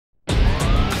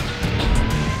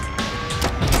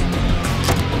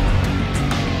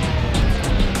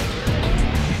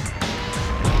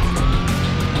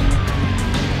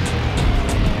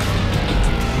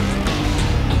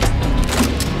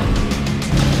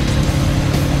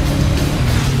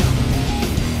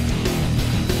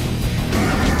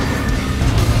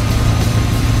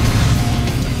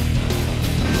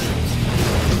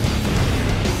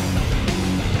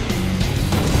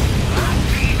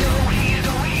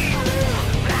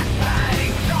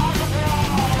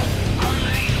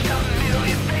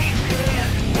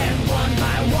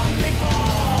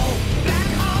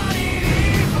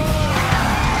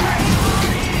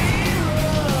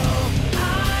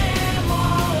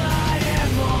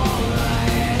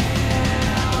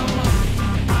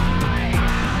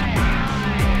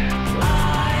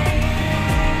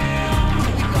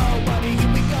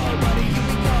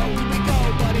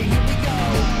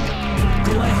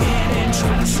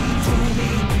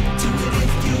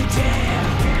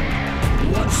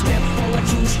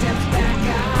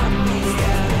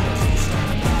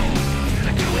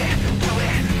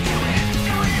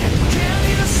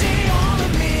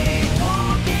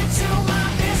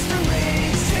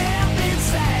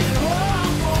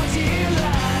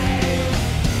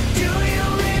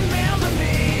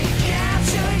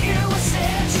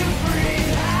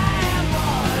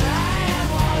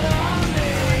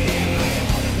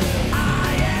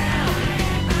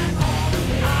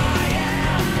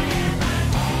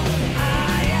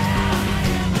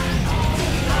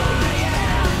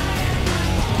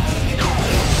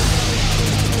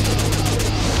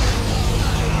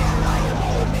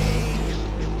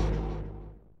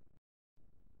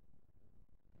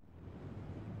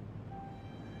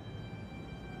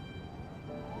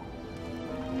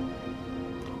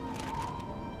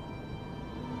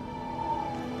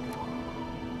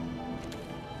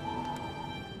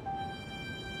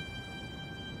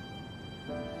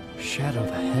Shadow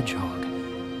the Hedgehog.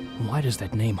 Why does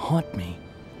that name haunt me?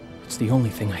 It's the only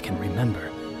thing I can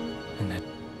remember. And that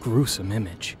gruesome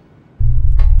image.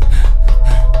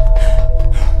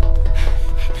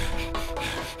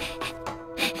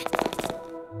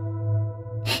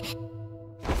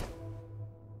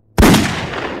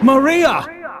 Maria!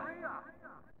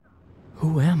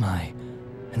 Who am I?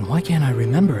 And why can't I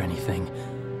remember anything?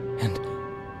 And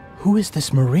who is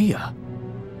this Maria?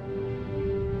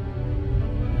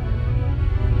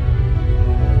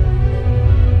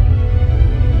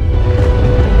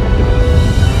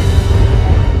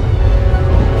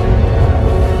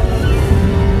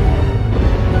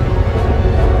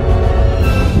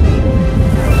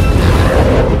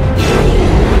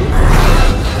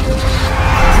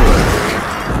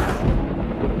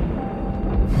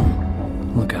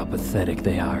 Look how pathetic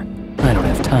they are. I don't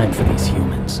have time for these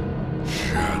humans.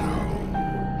 Shadow.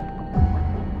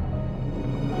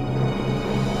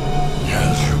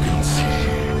 As you can see,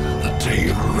 the day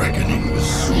of reckoning will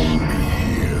soon be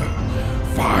here.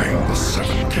 Find the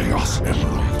 7 Chaos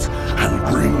Emeralds and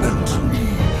bring them to me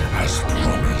as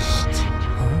promised.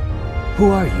 Huh? Who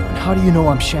are you and how do you know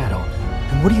I'm Shadow?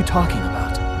 And what are you talking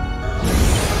about?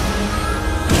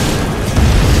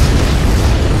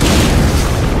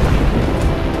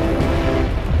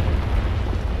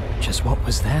 What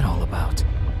was that all about?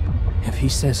 If he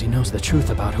says he knows the truth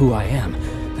about who I am,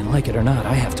 then like it or not,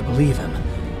 I have to believe him.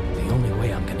 The only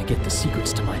way I'm gonna get the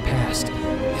secrets to my past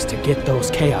is to get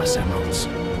those Chaos Emeralds.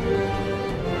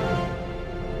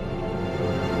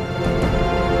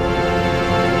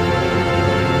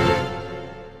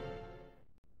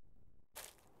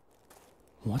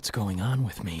 What's going on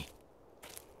with me?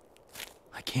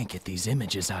 I can't get these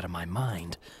images out of my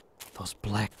mind. Those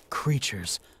black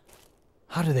creatures.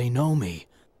 How do they know me?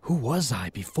 Who was I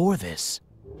before this?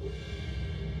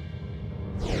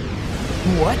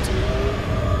 What?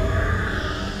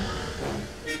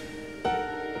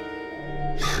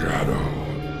 Shadow,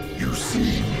 you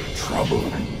seem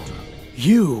troubled.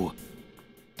 You!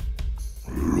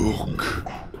 Look.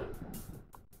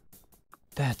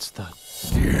 That's the...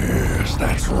 Yes,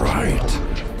 that's right.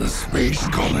 The space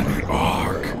colony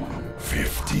Ark.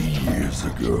 50 years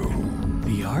ago.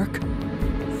 The Ark?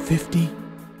 50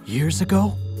 years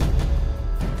ago?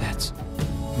 That's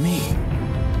me.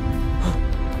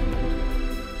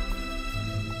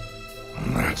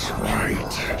 That's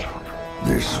right.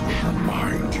 This will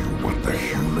remind you what the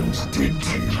humans did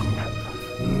to you.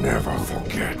 Never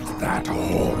forget that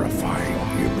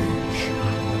horrifying image.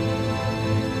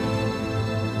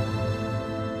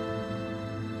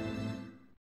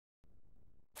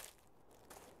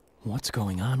 What's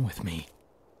going on with me?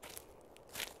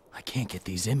 I can't get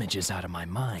these images out of my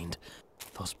mind.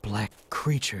 Those black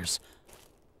creatures.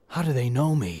 How do they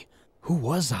know me? Who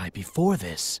was I before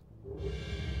this?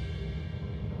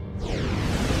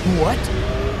 What?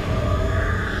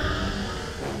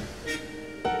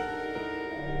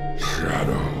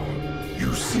 Shadow,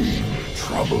 you seem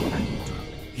troubled.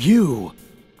 You!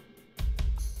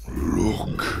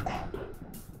 Look.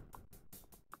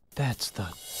 That's the...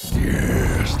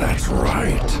 Yes, that's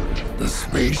right. The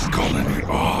space colony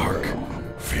Ark.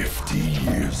 50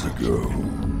 years ago.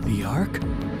 The Ark?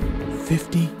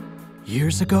 50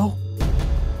 years ago?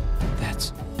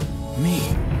 That's me.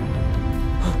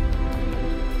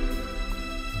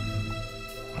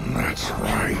 That's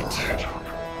right.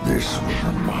 This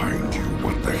will remind you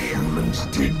what the humans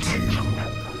did to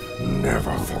you.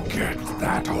 Never forget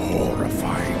that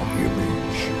horrifying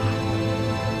image.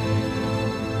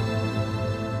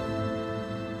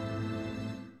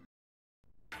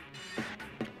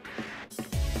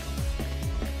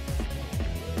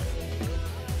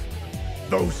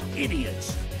 Those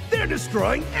idiots! They're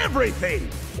destroying everything!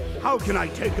 How can I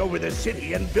take over the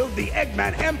city and build the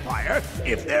Eggman Empire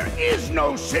if there is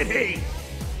no city?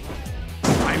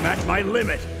 I'm at my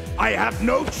limit. I have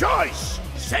no choice!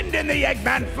 Send in the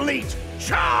Eggman fleet!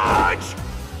 Charge!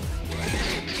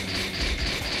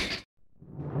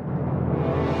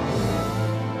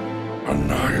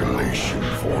 Annihilation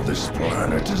for this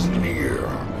planet is near.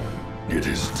 It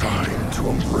is time to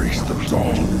embrace the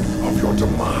dawn of your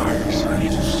demise and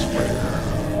despair.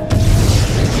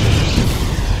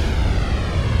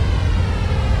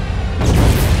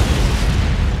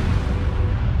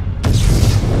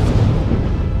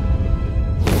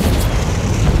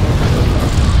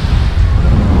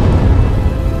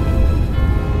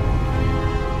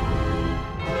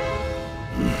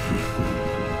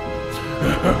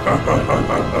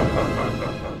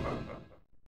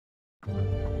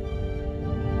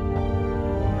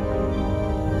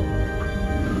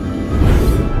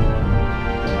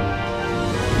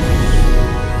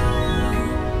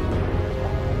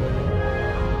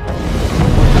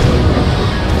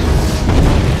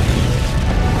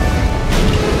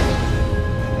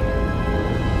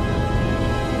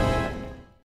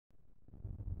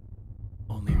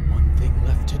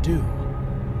 do.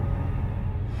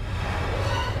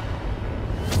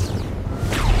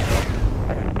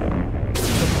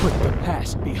 To put the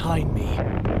past behind me.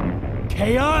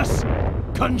 Chaos,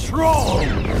 control!